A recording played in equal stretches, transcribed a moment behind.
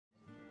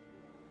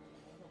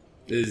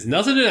This is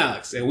Nelson and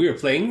Alex, and we are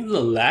playing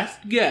The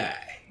Last Guy.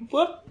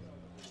 What?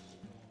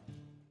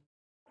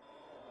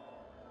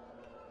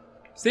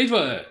 Stage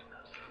 1.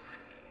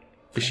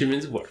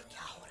 Fisherman's Wharf.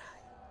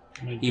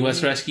 You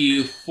must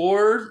rescue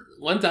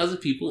 1,000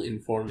 people in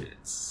 4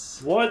 minutes.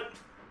 What?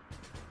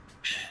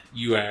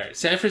 You are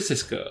San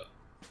Francisco.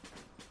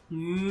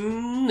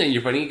 And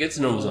you're fighting against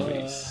normal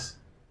zombies.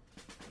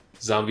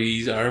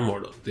 Zombies are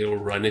immortal. They will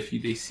run if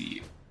they see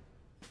you.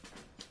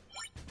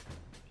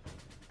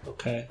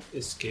 Okay.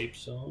 Escape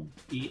zone.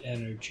 E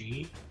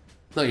energy.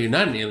 No, you're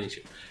not an alien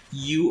ship.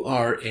 You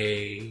are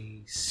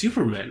a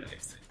Superman, I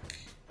think.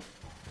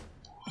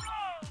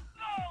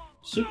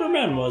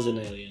 Superman was an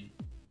alien.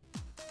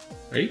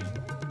 Right?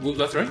 Move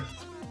left, right?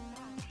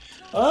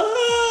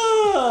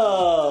 Oh!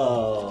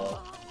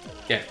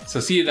 Yeah,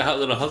 so see the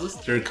little houses?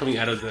 They're coming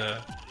out of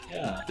their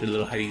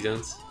little hiding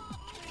zones.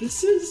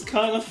 This is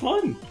kind of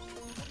fun.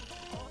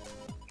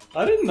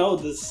 I didn't know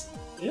this.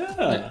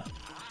 Yeah.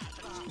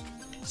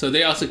 So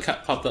they also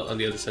popped up on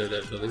the other side of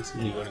that building, so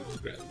you want to go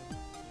grab them.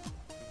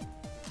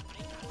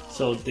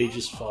 So they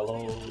just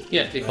follow.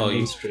 Yeah, they follow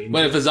you. Stream.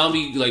 But if a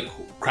zombie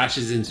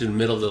crashes into the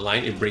middle of the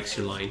line, it breaks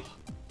your line.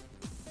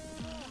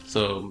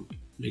 So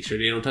make sure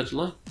they don't touch the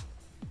line.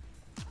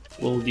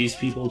 Will these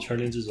people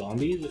turn into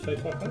zombies if I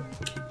fuck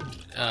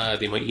up?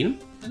 They might eat them,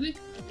 I think.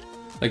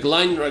 Like the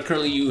line right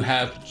currently you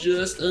have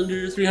just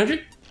under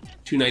 300,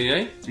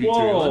 299,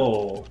 331.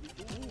 Whoa!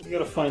 I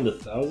gotta find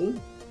 1,000.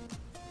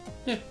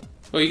 Yeah.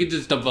 Well, you can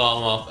just dump them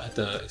off at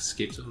the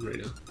escape zone right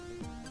now.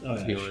 Oh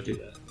yeah. If you want to do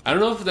that. I don't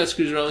know if that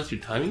screws around with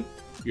your timing.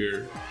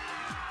 There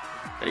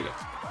you go.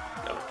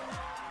 No.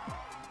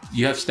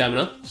 You have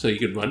stamina, so you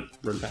could run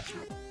faster.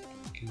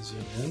 Can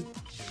zoom in.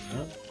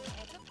 Yeah.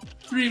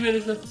 3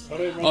 minutes left.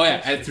 Oh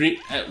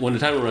yeah, when the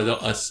timer runs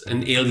out,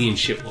 an alien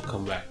ship will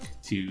come back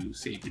to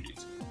save your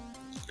dudes.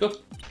 Go.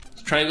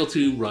 Triangle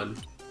to run.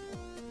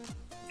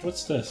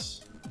 What's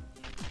this?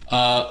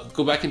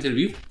 Go back into the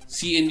view.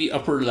 See in the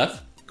upper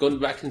left. Go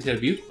back into the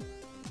view.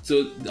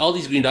 So all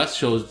these green dots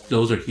shows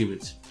those are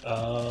humans.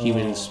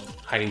 Humans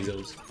hiding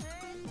zones.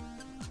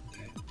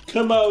 Okay.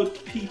 Come out,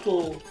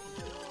 people!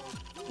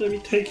 Let me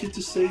take you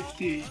to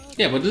safety.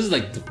 Yeah, but this is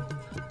like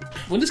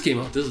when this came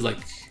out. This is like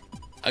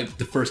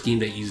the first game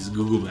that uses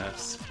Google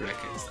Maps for that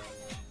kind of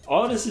stuff.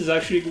 Oh, this is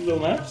actually Google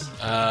Maps?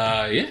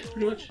 Yeah,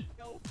 pretty much.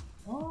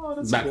 Oh,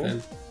 that's back cool.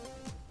 then.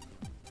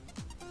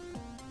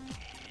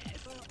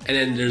 And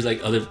then there's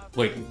other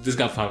this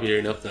got popular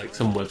enough that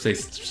some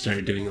websites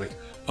started doing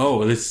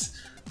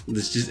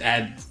let's just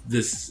add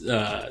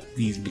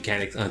these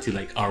mechanics onto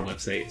our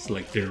website. So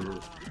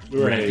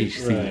they're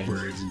interesting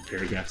words and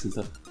paragraphs and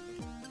stuff.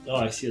 Oh,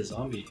 I see a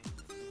zombie.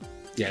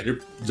 Yeah,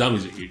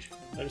 zombies are huge.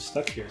 I'm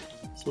stuck here.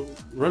 So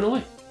run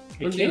away.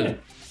 I can't.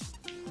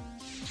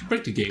 You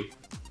break the game.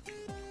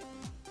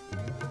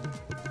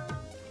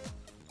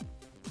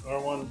 I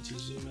wanted to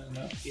zoom in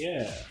now.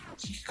 Yeah.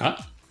 You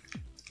caught?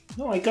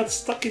 No, I got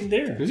stuck in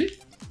there. Is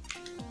it?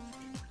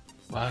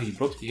 Wow, you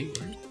broke the game,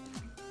 right?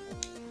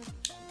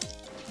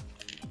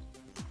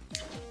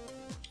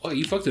 Oh,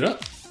 you fucked it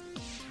up.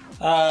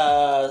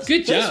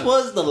 Good job. This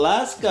was The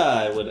Last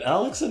Guy with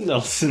Alex and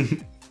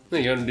Nelson. No,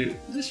 you want to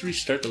just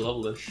restart the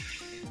level then.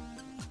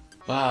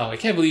 Wow, I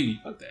can't believe you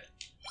fucked that.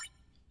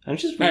 I'm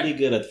just really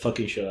good at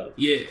fucking shut up.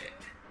 Yeah.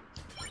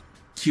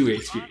 QA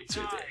experience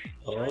right there.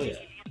 Oh yeah.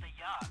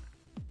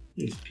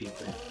 These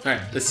people.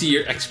 Alright, let's see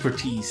your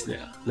expertise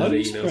now. How do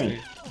you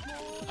sprint?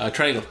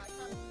 Triangle.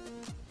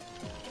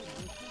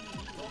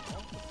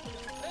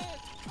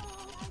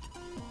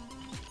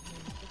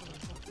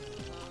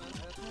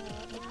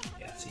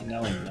 Yeah, see,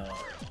 now I know.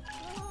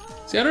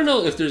 See, I don't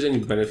know if there's any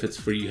benefits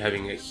for you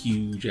having a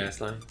huge ass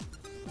line.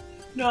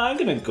 No, I'm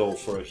gonna go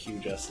for a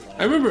huge ass line.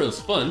 I remember it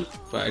was fun,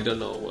 but I don't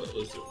know what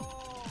was the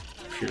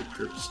pure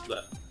purpose of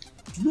that.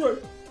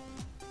 Right.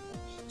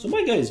 So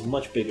my guy is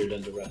much bigger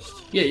than the rest.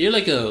 Yeah, you're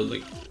like a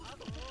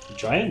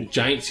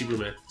giant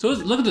Superman. So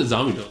look at the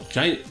zombie though.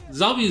 Giant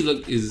zombies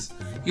you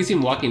can see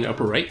him walking in the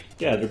upper right.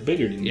 Yeah, they're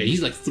bigger than Yeah, me.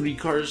 he's like 3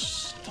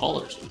 cars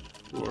taller,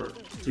 or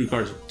 2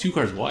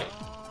 cars wide.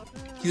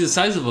 He's the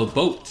size of a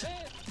boat.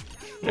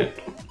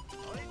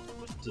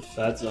 It's a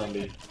fat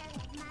zombie.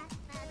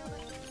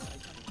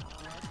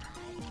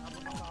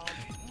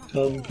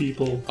 Come,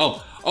 people.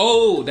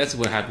 Oh, that's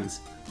what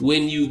happens.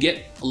 When you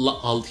get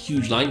a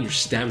huge line, your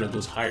stamina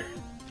goes higher.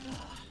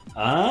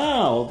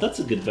 Ah, well, that's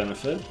a good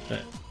benefit.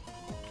 Right.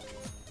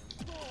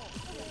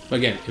 But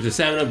again, if the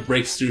stamina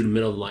breaks through the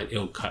middle of the line,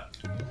 it'll cut.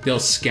 They'll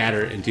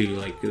scatter into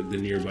the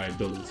nearby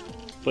buildings.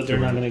 But they're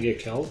not gonna get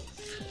killed?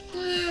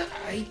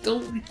 I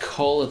don't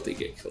recall if they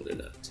get killed or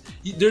not.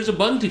 There's a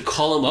button to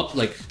call them up,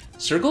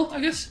 circle, I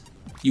guess.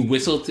 You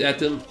whistle at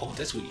them. Oh,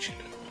 that's what you should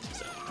do.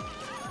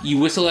 You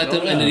whistle at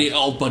them, and then they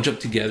all bunch up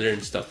together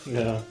and stuff.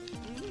 Yeah.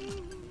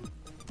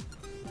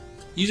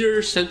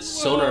 User sense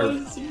sonar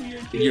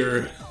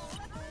your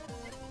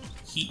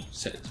heat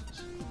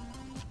sensors.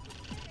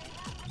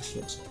 This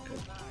looks like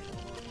it.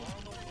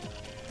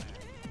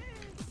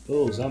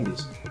 Oh,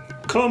 zombies.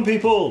 Come,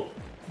 people!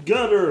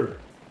 Gather!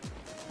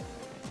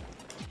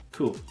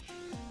 Cool.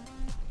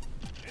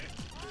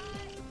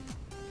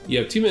 You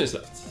have 2 minutes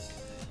left.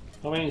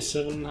 How many?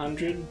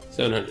 700?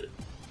 700.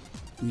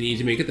 Need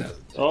to make 1,000.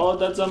 Oh,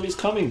 that zombie's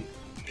coming.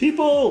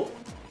 People!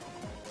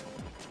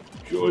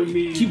 Join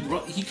me. You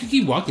can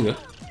keep walking though.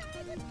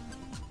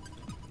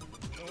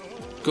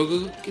 Go, go,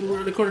 go. Get him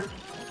around the corner.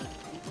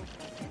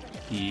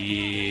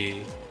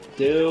 Yeah.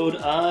 Dude,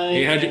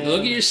 800. Look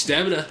at your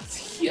stamina.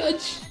 It's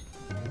huge.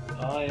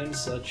 I am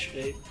such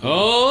a...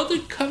 Oh, they're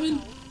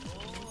coming.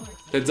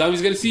 That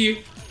zombie's gonna see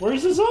you.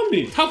 Where's the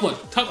zombie? Top one.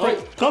 Top right.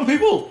 Come,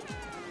 people!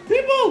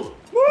 People!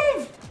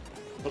 Move!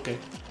 Okay.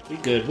 We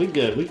good, we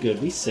good, we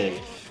good. We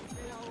safe.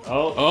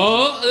 Oh.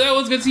 Oh, that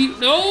one's gonna see you.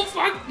 No,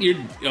 fuck. You're...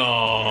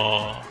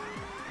 Oh.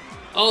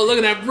 Oh, look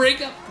at that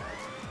breakup.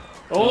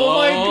 Oh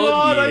my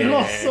god, yeah. I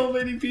lost so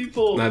many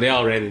people. Nah, they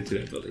all ran into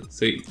that building.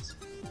 So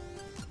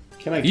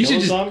Can I kill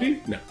a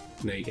zombie? No,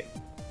 you can't.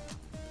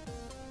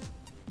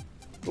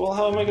 Well,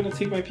 how am I gonna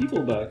take my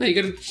people back? No, you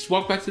gotta just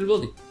walk back to the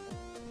building.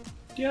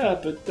 Yeah,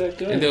 but that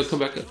guy... And they'll come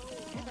back up.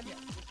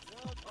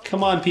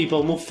 Come on,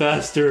 people, move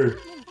faster.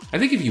 I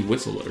think if you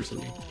whistle or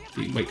something,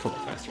 you might come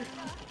up faster.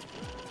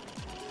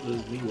 What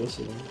is me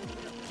whistling?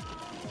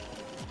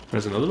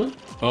 There's another one?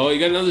 Oh, you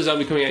got another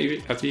zombie coming at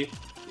you after you.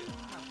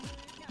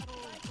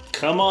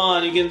 Come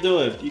on, you can do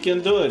it. You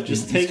can do it.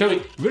 Just take coming.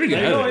 it. You better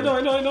get out of there.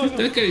 I know.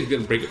 That guy's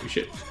gonna break up your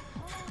shit.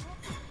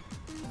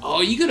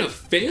 Oh, you gonna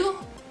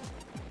fail?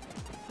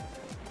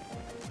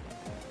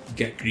 You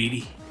got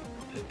greedy.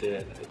 I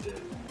did.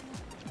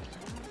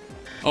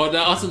 Oh,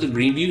 now also the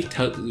green view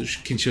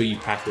can show you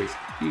pathways.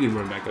 You can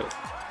run back up.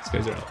 These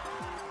guys are out.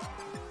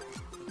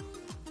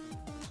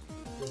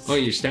 Oh,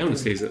 your stamina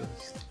stays up.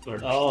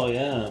 Oh,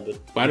 yeah, but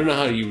I don't know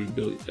how you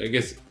rebuild it. I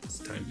guess it's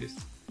time based.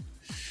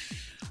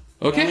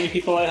 how many Okay.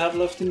 people I have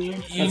left in here?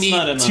 You need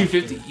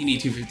 250. You need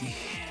 250.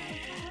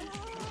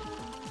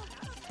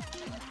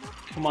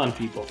 Come on,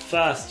 people.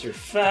 Faster,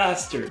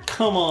 faster.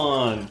 Come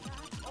on.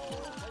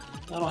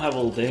 I don't have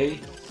all day.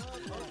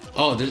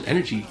 Oh, there's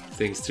energy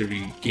things to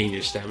regain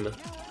your stamina.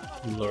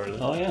 Lower that.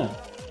 Oh, yeah.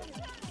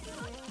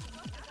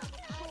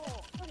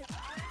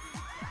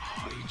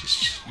 Oh,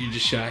 you're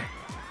just shy.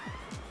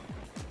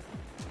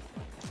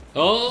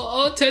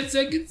 Oh, 10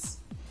 seconds.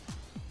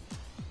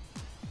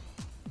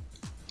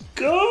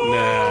 Go!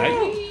 Nah,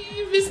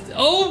 you missed.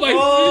 Oh, my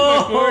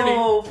 40.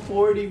 Oh,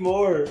 40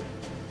 more.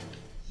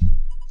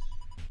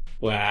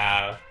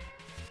 Wow.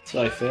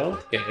 So I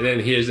failed? Yeah, and then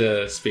here's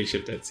a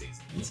spaceship that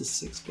says. It's a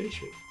 6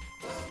 spaceship.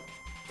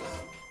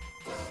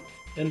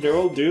 And they're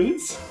all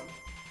dudes?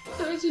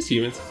 No, it's just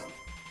humans.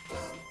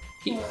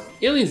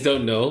 Aliens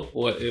don't know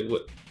what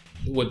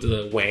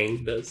the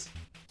Wang does.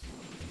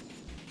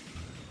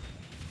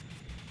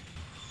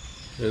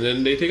 And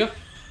then they take off.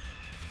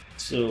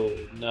 So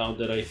now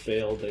that I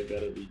failed, I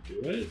gotta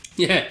redo it?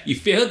 Yeah, you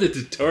failed the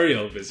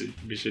tutorial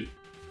mission.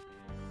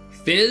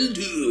 Failed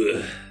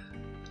to.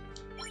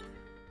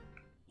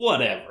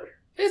 Whatever.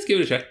 Let's give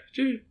it a try.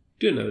 Do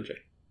another try.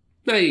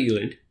 Now you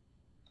learned.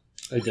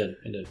 I did.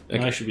 Okay.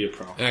 Now I should be a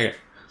pro. Okay.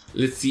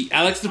 Let's see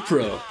Alex the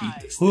Pro beat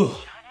this. Whew.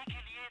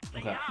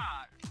 Okay.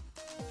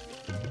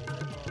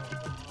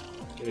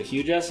 Get a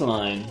huge ass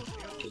line.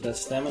 Get that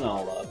stamina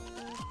all up.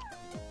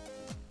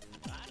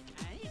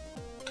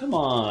 Come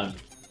on.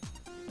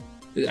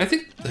 I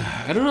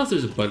don't know if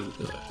there's a button.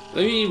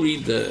 Let me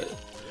read the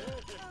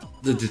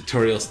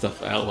tutorial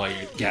stuff out while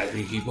you're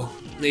gathering people.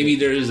 Maybe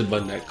there is a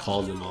button that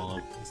calls them all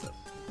up and stuff.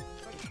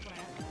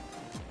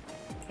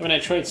 I mean, I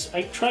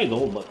tried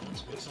all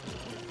buttons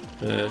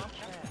basically.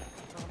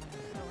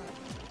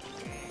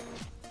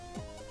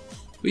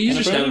 We use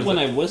your stamina. When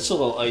I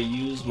whistle, I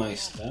use my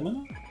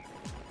stamina.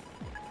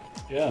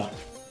 Yeah.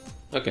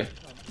 Okay.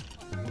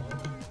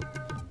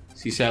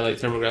 See satellite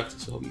thermograph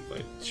to help you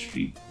find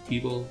street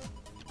people.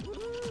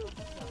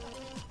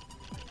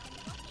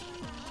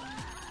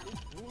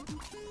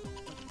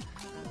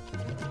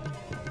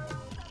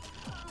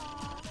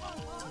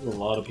 There's a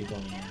lot of people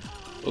in here.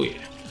 Oh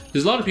yeah.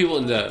 There's a lot of people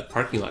in the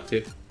parking lot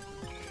too.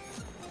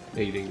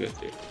 Yeah, you didn't go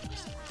there.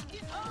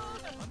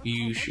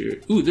 You sure?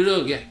 Ooh, go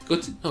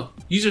to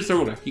use your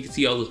thermograph. You can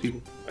see all those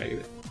people right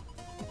there.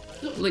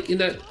 No, like in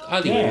that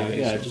alleyway.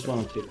 Yeah, I just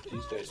want to take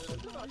these guys too.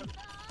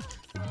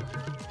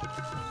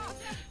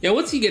 Yeah,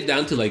 once you get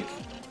down to like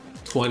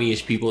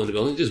 20-ish people in the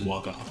building, just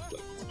walk off.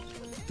 Like,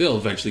 they'll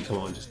eventually come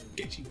on and just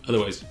get you.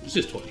 Otherwise, it's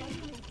just 20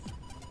 people.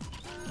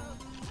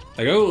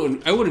 Like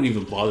I wouldn't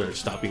even bother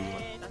stopping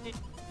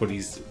for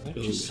these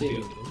buildings.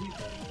 You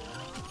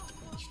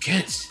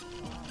can't.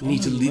 You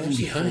need to leave them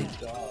behind.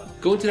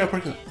 Go into that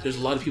parking lot. There's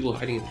a lot of people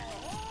hiding in there.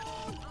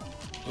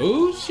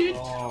 Oh shit!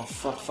 Oh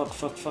fuck!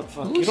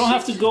 Oh, You don't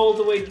have to go all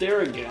the way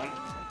there again.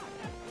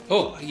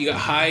 Oh, you got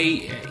high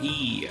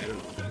E. I don't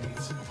know what that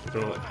means. I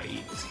don't know what high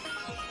E is.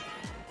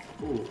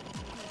 Ooh.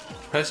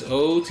 Press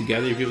O to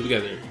gather your people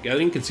together.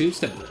 Gathering consumes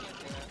stamina.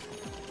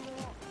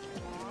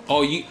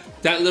 Oh,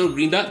 that little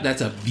green dot,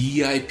 that's a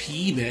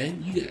VIP,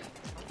 man. You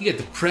got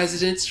the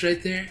presidents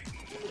right there.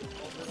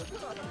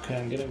 Okay,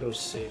 I'm gonna go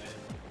save him.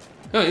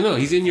 Oh, no,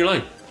 he's in your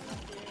line.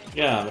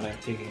 Yeah, but I'm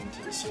taking him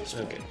to the safe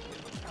spot. Okay.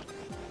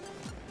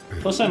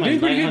 Plus, I'm You're at doing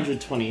pretty good.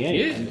 928.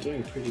 Yeah. I'm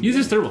doing pretty Use good.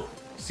 his thermal.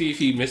 See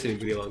if you missed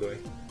anybody along the way.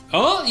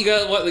 Oh, you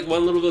got what? Like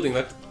one little building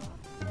left.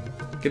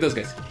 Get those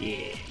guys.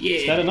 Yeah, yeah.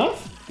 Is that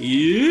enough?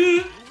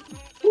 Yeah.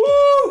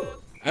 Woo!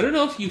 I don't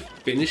know if you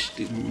finished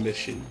the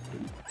mission.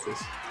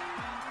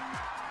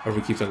 Or if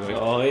it keeps on going.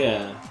 Oh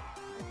yeah.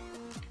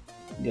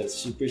 You got a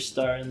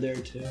superstar in there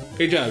too.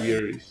 Great job,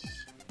 you're.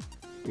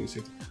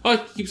 Oh,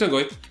 it keeps on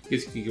going.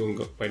 Yes, keep going,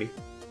 fighting.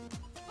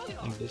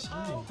 Like this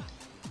way.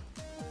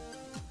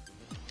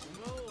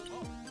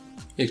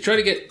 Yeah, try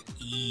to get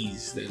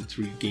ease then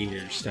to regain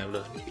your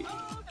stamina.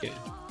 Yeah.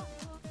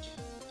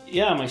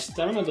 Yeah, my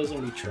stamina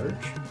doesn't recharge.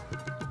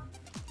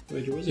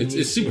 Wait, there was a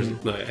It's super.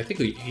 No, I think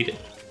we ate it.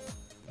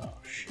 Oh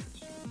shit.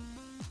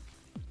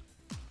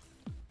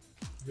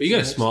 But you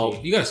got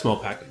a small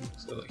pack,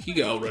 so like, you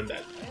can outrun the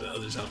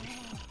other zombie.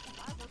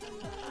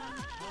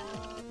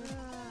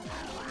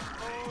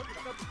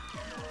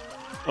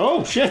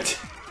 Oh shit!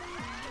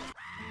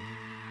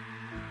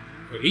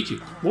 Or ate you.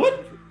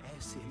 What?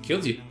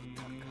 Killed you.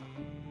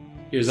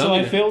 You're a So zombie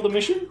I now. failed the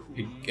mission?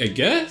 I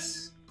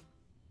guess.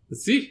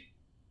 Let's see.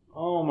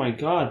 Oh my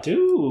god,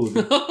 dude!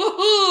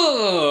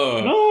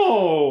 No.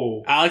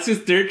 No! Alex's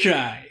third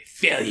try.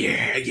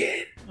 Failure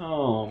again.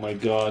 Oh my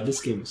god,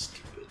 this game is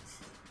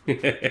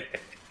stupid.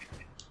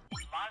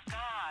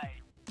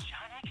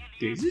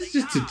 Dude, this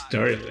is just a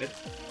tutorial, man.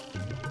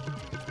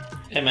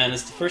 Hey man,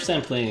 it's the first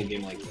time playing a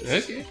game like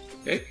this.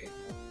 Okay.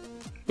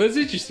 But it's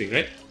interesting,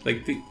 right?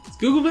 Like, it's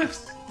Google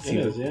Maps. It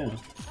is, yeah.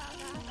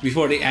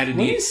 Before they added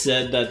When the... you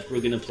said that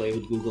we're gonna play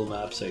with Google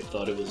Maps, I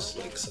thought it was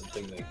like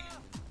something like,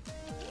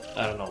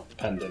 I don't know,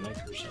 pandemic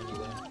or something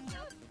like that.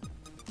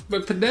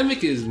 But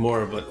Pandemic is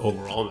more of an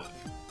overall map.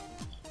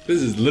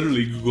 This is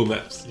literally Google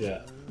Maps.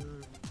 Yeah.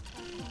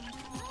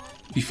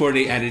 Before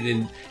they added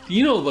in... Do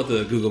you know about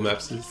the Google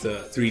Maps'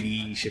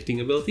 3D shifting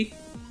ability?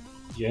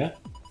 Yeah?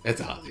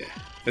 That's awesome, yeah.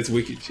 That's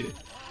wicked shit.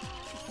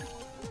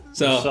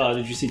 So...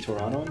 Did you see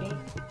Toronto in that?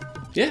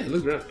 Yeah,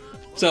 look around.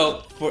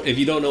 So, if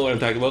you don't know what I'm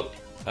talking about,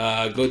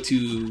 go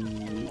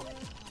to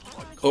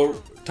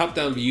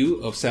top-down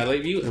view of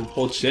satellite view and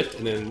hold shift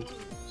and then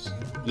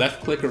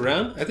left-click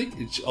around. I think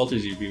it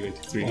alters your view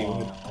into 3D.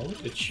 Oh,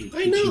 look at you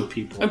I know. teaching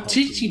people. I'm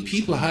teaching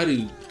people how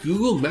to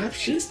Google Map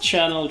shit. This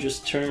channel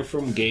just turned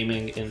from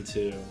gaming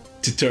into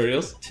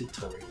Tutorials.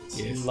 tutorials.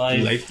 Yes.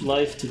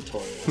 Life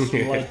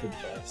tutorials. Life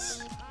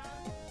advice.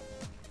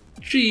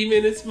 3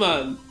 minutes,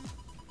 man.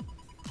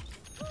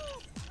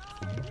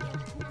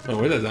 Oh,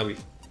 where's that zombie?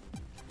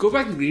 Go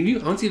back to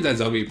Greenview. I want to see if that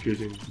zombie appears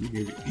in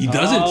Greenview. He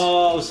doesn't.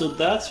 Oh, so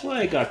that's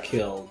why I got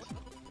killed.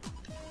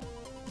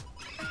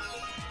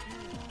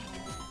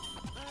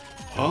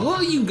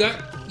 Oh, you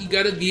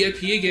got a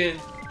VIP again.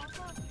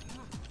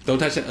 Don't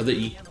touch that other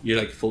E. You're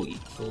like full E,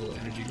 full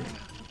energy right now.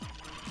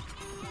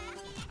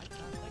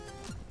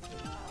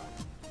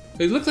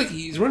 It looks like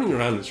he's running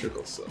around in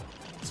circles, so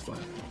it's fine.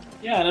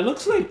 Yeah, and it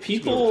looks like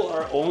people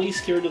are only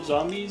scared of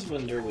zombies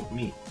when they're with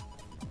me.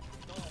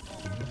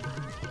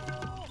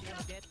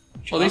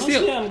 Oh, they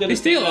Honestly, I'm gonna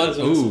stay take that on. as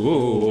a-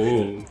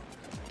 Oh.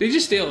 They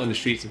just stay out on the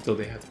streets until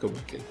they have to go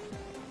back in.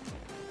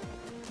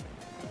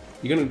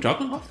 You gonna drop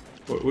them off?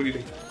 What do you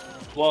think?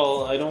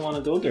 Well, I don't want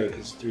to go there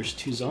because there's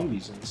two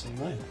zombies on the same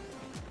line.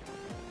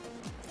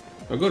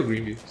 I'll go to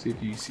Greenview. See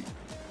if you see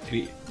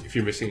if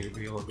you're missing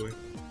anybody along the way.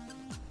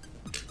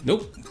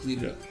 Nope,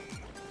 clean it up.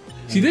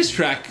 See, this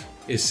track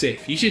is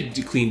safe. You should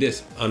clean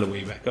this on the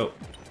way back out.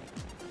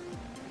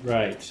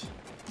 Right.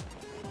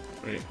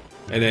 Right.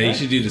 And then you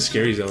should do the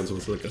scary zones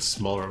with like a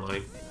smaller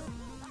line.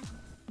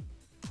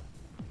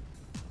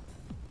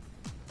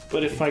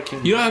 But if I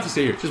can... You don't have to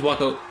stay here. Just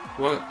walk out.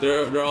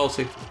 They're all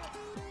safe.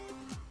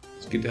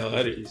 Let's get the hell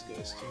out of here. These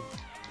guys too.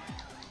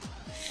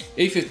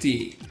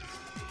 8:58.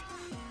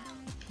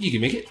 You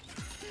can make it.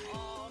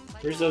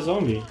 Where's that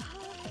zombie?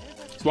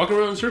 He's walking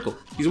around in a circle.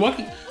 He's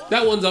walking.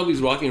 That one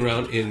zombie's walking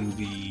around in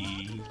the.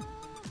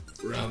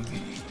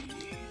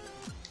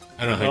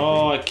 I don't know how.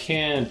 Oh, I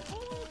can't.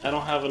 I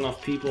don't have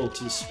enough people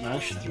to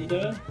smash through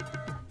that.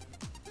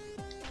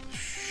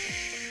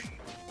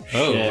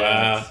 Oh, Shit.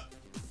 wow.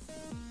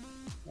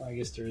 I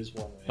guess there is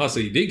one way. Oh, so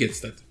you did get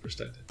stuck the first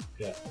time then.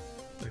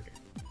 Yeah. Okay.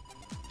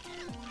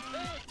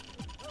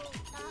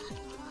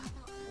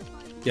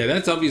 Yeah,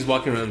 that zombie's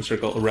walking around in a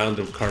circle around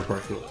the car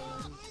parking lot.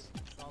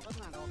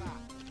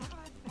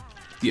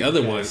 The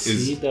other one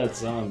See is that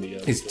zombie.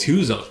 it's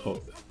two zombies.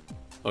 Oh,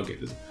 okay.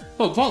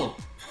 Oh, follow.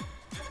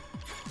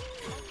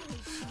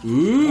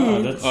 Ooh.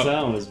 Oh, that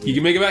sound was. You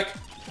can make it back.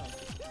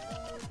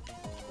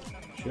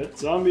 Shit,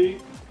 zombie.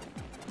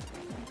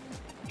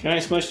 Can I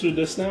smash through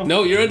this now?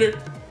 No, you're under.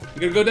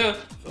 You gotta go down.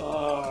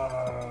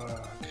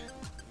 Fuck.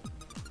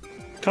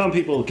 Come,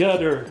 people,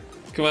 gather.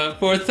 Come on,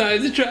 4th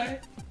time's a try.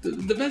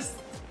 The best.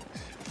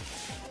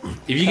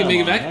 If you can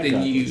make it back, I then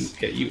got you this.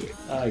 get you.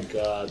 I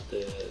got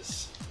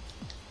this.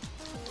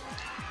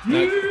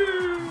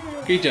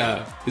 Great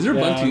job. Is there a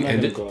Yeah, button I'm to not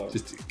end gonna it? go out.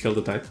 Just to kill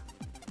the time?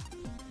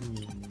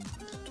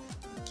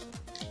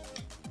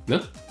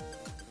 No?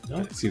 No,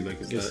 It seems like I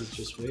it's guess not. it's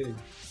just waiting.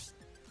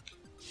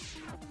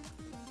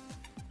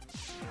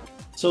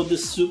 So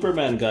this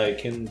Superman guy,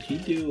 can he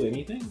do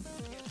anything?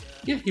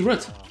 Yeah, he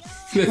runs.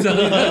 That's all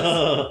he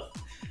does.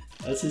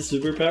 That's his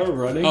superpower,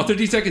 running. Oh,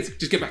 13 seconds.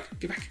 Just get back.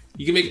 Get back.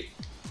 You can make it.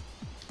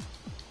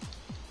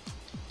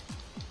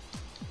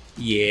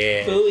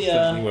 Yeah. Booyah.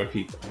 70 more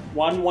people.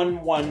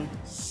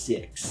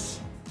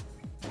 1116.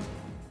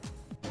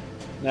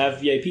 And I have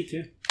VIP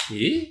too.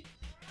 Yeah.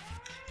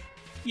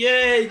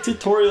 Yay!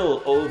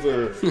 Tutorial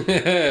over.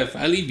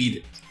 Finally beat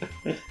it.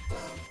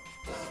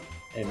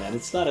 Hey man,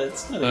 it's not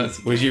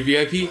easy. Where's your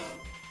VIP?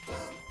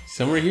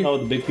 Somewhere here? Oh,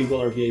 the big people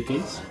are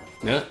VIPs?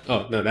 No?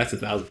 Oh, no, that's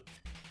 1,000.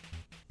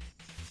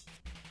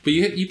 But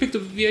you picked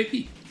up a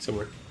VIP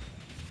somewhere.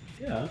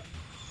 Yeah.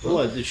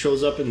 What? It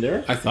shows up in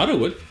there? I thought it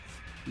would.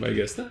 But I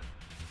guess not.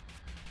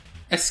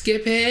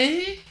 Escape!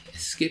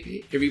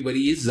 Escape.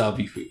 Everybody is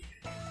zombie food.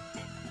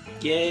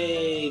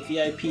 Yay!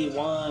 VIP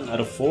 1 out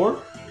of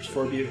 4? There's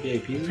 4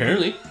 VIPs.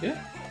 Apparently,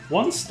 yeah.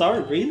 1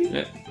 star, really?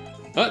 Yeah.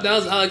 Oh, that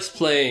was Alex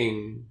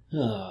playing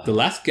the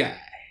last guy.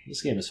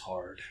 This game is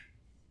hard.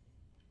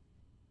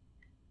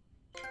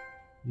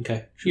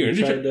 Okay. Should You're we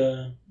try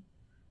into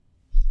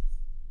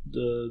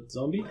the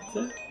zombie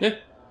thing? Yeah.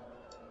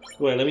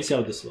 Wait, let me see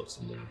how this looks.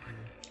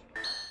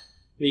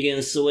 We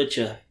gonna switch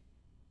ya.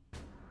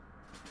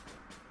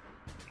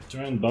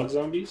 Try and bug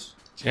zombies?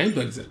 Giant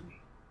bugs in.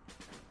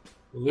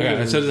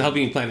 Okay, so it's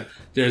helping you plan it.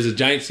 There's a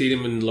giant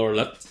stadium in the lower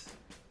left.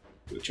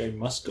 Which I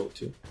must go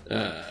to.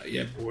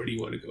 Yeah, but where do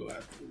you want to go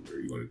after? Where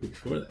do you want to go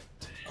before that?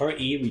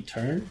 RE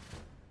return?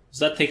 Does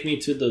that take me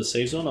to the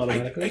save zone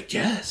automatically? I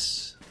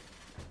guess.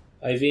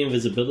 IV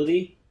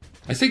invisibility?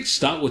 I think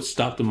stop would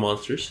stop the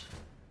monsters.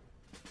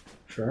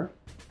 Sure.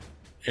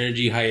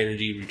 Energy, high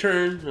energy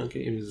return.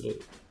 Okay,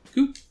 invisibility.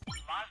 Cool.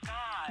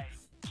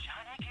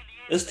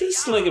 Is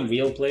this like a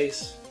real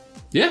place?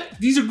 Yeah,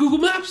 these are Google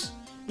Maps.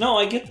 No,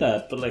 I get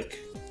that, but like,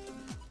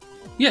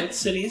 yeah. what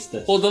city is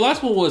this? Well, the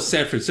last one was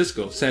San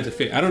Francisco, Santa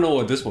Fe. I don't know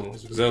what this one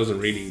was because I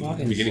wasn't reading at the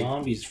Fucking beginning.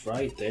 zombies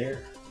right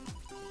there.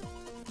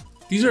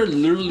 These are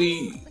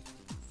literally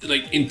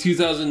like in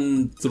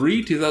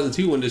 2003,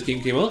 2002 when this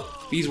game came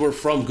out. These were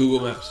from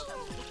Google Maps.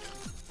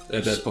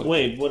 At that point.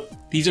 Wait, what?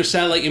 These are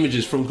satellite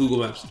images from Google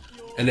Maps.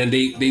 And then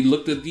they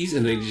looked at these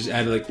and they just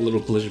added like little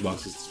collision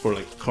boxes for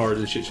like cars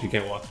and shit so you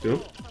can't walk through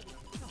them.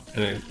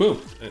 And then boom,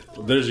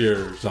 there's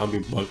your zombie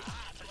bug.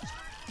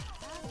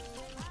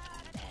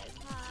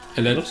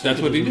 And then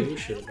that's what they did.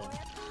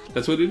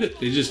 That's what they did.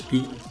 They just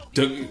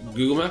took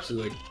Google Maps and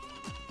like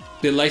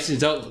they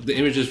licensed out the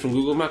images from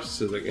Google Maps.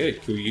 So like, hey,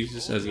 can we use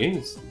this as a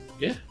game?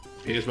 Yeah,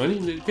 pay us money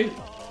and they paid.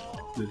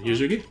 Then here's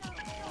your game.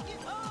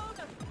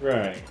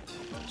 Right.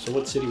 So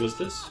what city was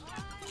this?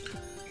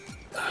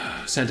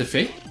 Santa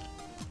Fe.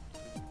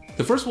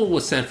 The first one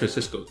was San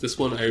Francisco. This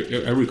one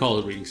I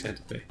recall reading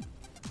Santa Fe.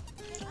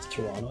 Is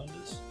Toronto in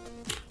this?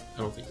 I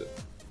don't think so.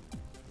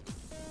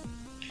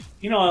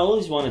 You know, I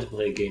always wanted to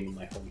play a game in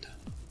my hometown.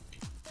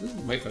 You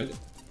might find it.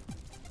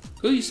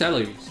 Go use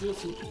satellite. You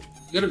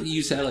gotta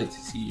use satellite to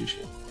see your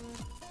shit.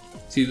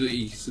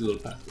 You see the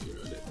little pathway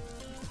around it.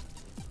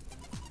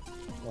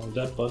 Oh,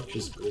 that bug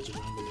just goes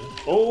around the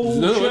net. Oh,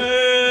 No,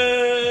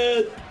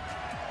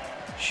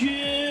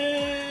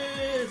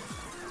 shit!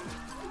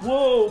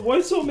 Whoa,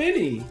 why so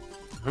many?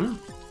 Huh?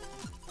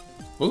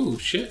 Oh,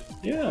 shit.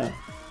 Yeah.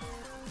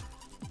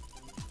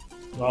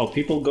 Wow,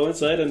 people go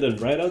inside and then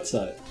right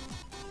outside.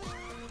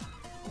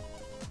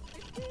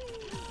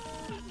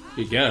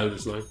 You get out of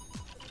this line.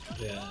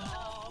 Yeah.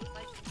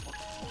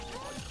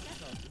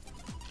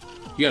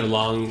 You got a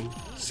long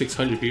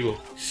 600 people.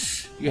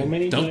 You How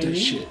many dump do I that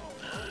need? shit.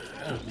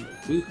 I don't know.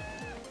 Ooh.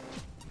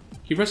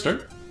 Can you press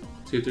start?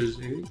 See if there's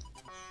anything.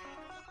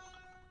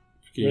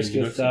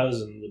 Rescue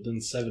 1,000 within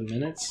 7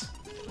 minutes.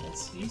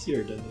 That's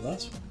easier than the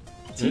last one.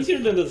 It's easier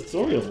than the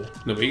tutorial.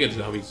 No, but you got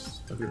zombies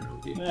fucking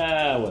around with you.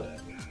 Ah, whatever.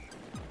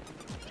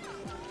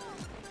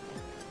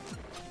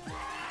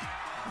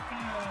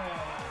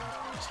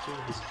 Still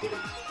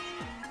invisibility.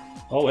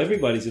 Oh,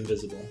 everybody's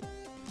invisible.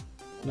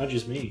 Not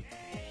just me.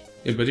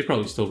 Yeah, but they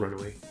probably still run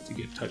away to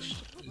get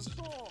touched.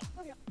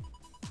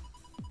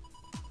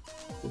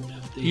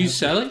 Use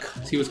satellite?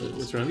 See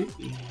what's around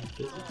you?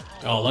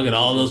 Oh, look at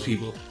all those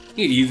people.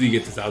 You can easily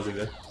get to 1,000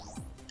 there.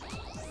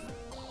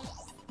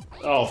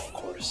 Oh, of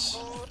course.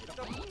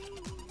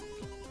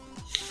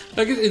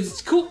 Like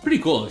it's cool, pretty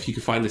cool if you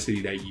could find a city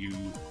that you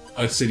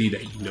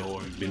know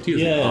or have been to.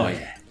 It's Yeah. like, oh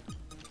yeah,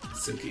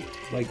 it's so good.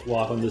 Like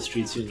walk on the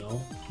streets, you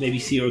know. Maybe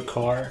see your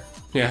car.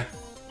 Yeah.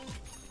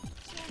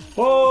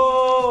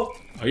 Oh!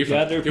 Oh, you're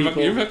fucked. Gather You're fucked.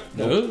 You're people. fucked.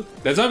 No,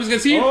 that zombie's gonna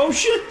see you. Oh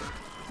shit!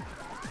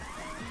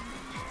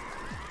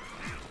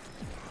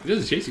 He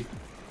doesn't chase you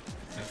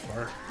that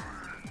far.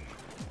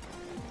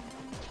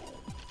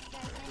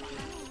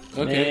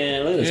 Okay.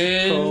 Man, look at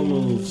this pro And-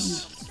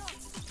 moves.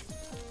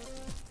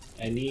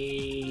 I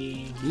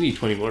need... You need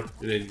 20 more,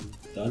 and then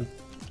Done.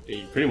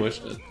 you're pretty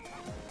much done.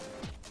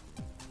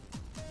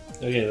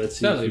 Okay, let's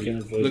see No, if we like, can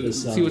avoid look,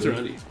 this. see what's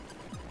around you.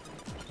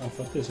 Oh,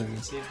 fuck this. I'm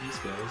gonna save these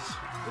guys.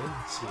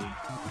 Let's see.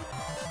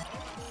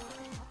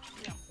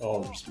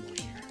 Oh, there's more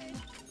here.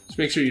 Just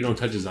make sure you don't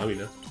touch a zombie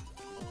now.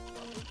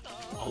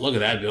 Oh, look at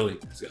that building.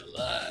 It's got a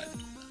lot.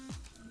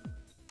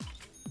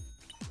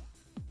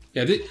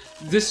 Yeah,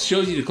 this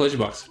shows you the collision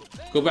box.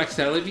 Go back to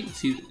satellite view.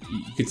 See,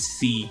 you can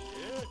see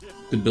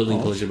the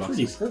building collision box.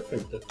 Pretty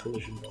perfect, that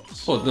collision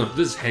box. Oh no,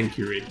 this is hand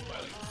curated by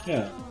like.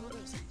 Yeah.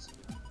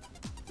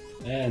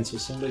 Man, so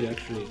somebody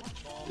actually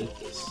did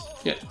this.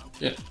 Yeah,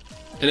 yeah.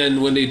 And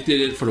then when they did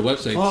it for the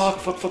websites,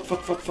 Fuck.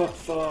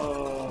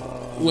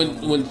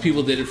 when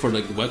people did it for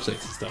like the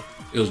websites and stuff,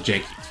 it was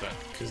janky as fuck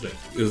because like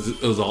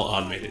it was all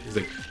automated. It's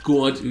like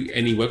go on to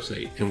any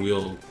website and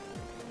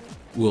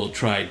we'll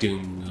try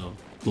doing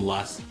the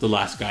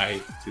last guy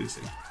to this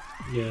thing.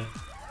 Yeah.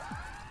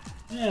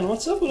 Man,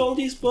 what's up with all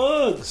these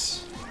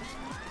bugs?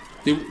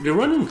 They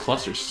run in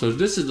clusters, so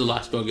this is the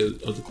last bug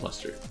of the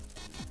cluster.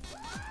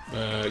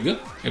 Go.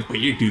 But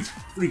your dude's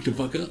freaked the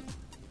fuck up.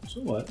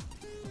 So what?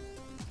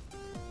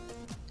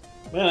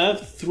 Man, I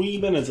have 3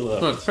 minutes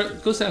left. Come on,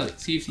 go satellite.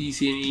 See if you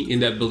see any in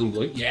that building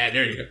below. Yeah,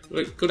 there you go.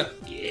 Wait, go down.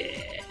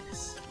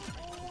 Yes.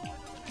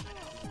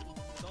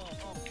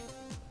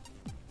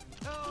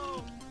 I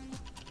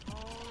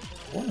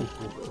want to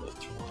Google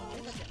it.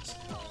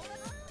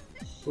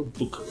 Or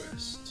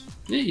Bucharest.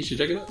 Yeah, you should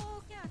check it out.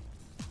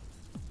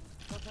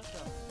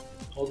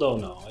 Although,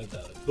 no, I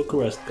doubt it.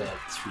 Bucharest got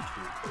Street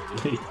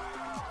View.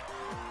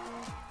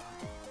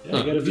 Yeah, I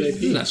got a this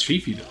VIP. is not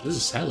Street View though. This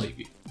is satellite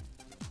view.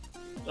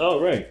 Oh,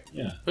 right.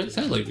 Yeah. Right,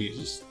 satellite view is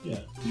just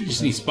you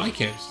just need spy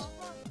cams.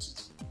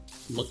 Just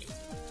look.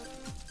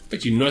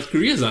 Bet you North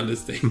Korea's on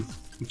this thing.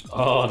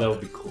 Oh, that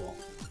would be cool.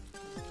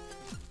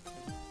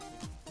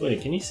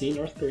 Wait, can you see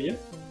North Korea?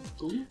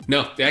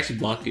 No, they actually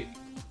block it.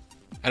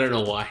 I don't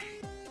know why.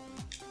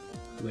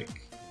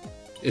 Like,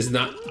 it's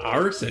not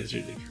our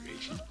censored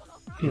information.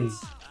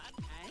 It's,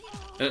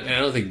 and I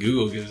don't think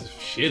Google gives a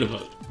shit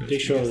about it. They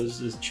show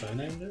is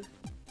China in there?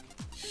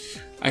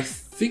 I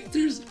think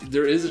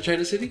there is a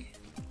China city,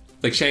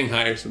 like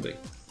Shanghai or something.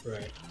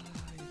 Right.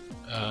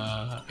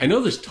 I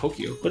know there's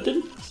Tokyo. But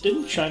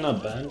didn't China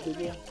ban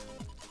Google?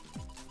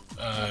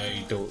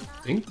 I don't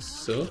think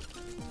so.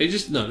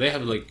 They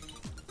have like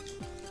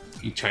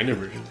a China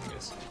version, I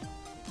guess.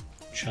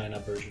 China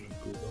version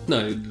of Google.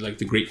 No, like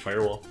the Great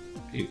Firewall.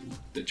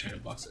 The China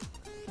blocks it.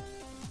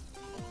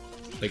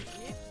 Like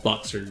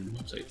block certain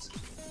websites.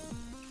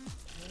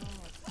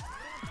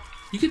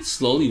 You could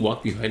slowly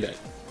walk behind that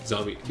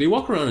zombie. They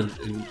walk around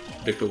in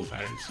predictable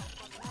patterns.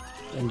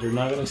 And they're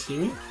not gonna see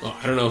me? Oh,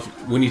 I don't know if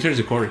when he turns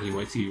the corner he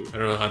might see you. I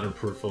don't know how their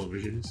peripheral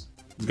vision is.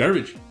 It's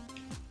garbage.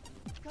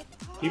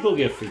 People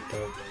get freaked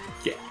out.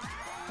 Yeah.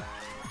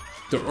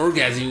 They're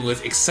orgasming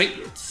with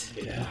excitement.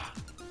 Yeah.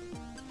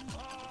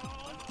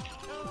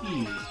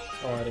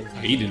 Oh, I didn't.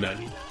 He did not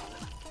need that.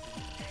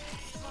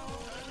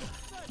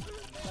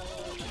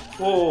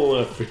 Whoa,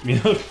 that freaked me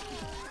out.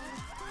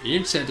 You're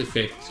in Santa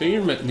Fe, so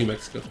you're in New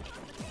Mexico.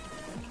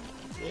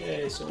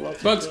 Yay, so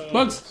lots Bugs, of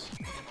bugs!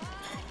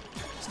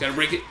 Just gotta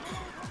break it.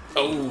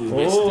 Oh,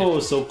 missed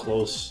it. So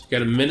close.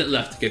 Got a minute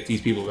left to get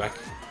these people back.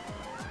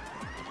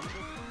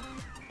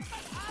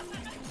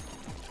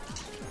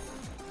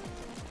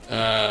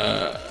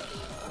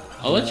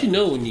 I'll let you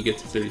know when you get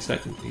to 30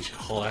 seconds. You should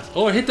haul ass.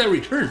 Oh, I hit that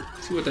return.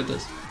 See what that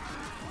does.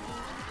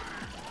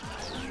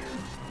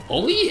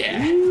 Oh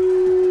yeah!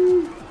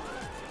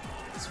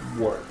 It's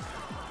work.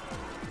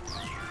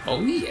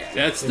 Oh yeah!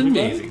 That's Everybody?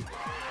 amazing.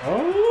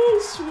 Oh,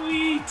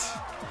 sweet.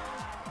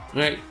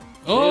 Right.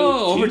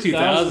 Oh, over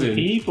 2,000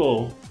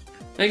 people.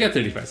 I got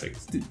 35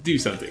 seconds. Do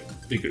something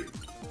bigger.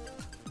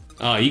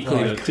 Oh, you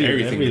cleaned up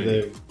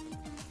everything.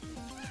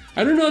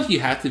 I don't know if you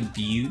have to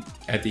be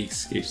at the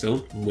escape zone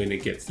when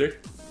it gets there.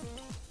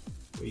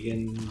 We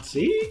can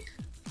see.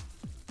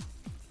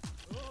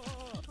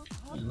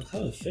 Man, look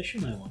how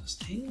efficient I was.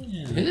 Damn.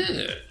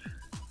 Yeah.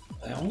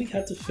 I only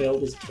had to fail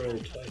this trail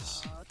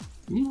twice.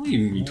 What do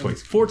you mean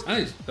twice? 4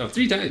 times. No,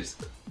 3 times.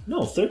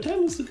 No, third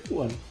time was the good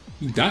one.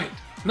 You died.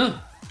 No.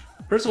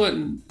 First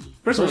one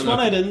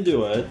I didn't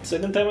do it.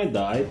 Second time I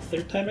died.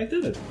 Third time I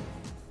did it.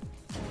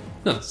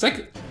 No,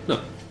 second.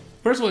 No.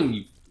 First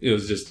one, it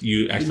was just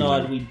you actually. You know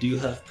what? We do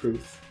have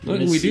proof. What,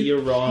 we see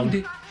you're wrong.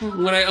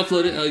 When I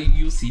upload it,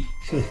 you'll see.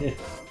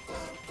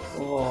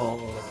 Oh.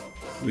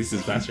 At least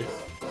it's faster.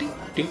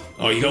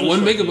 Oh, you got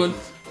 1 mega one.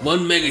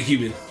 1 mega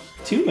human.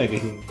 2 mega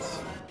humans.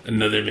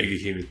 Another mega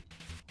human.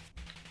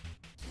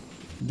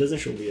 It doesn't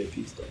show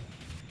VIPs though.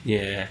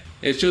 Yeah,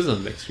 it shows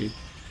on the next screen.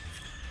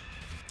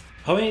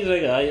 How many did I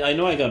get? I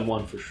know I got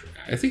 1 for sure.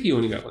 I think you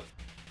only got 1.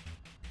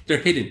 They're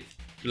hidden.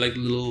 They're like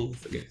little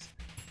guys.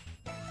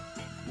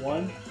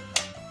 1?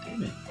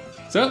 Damn it.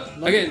 So,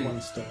 Not again,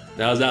 1 star.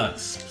 that was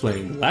Alex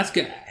playing Last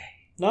Guy.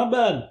 Not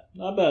bad.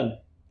 Not bad.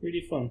 Pretty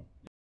fun.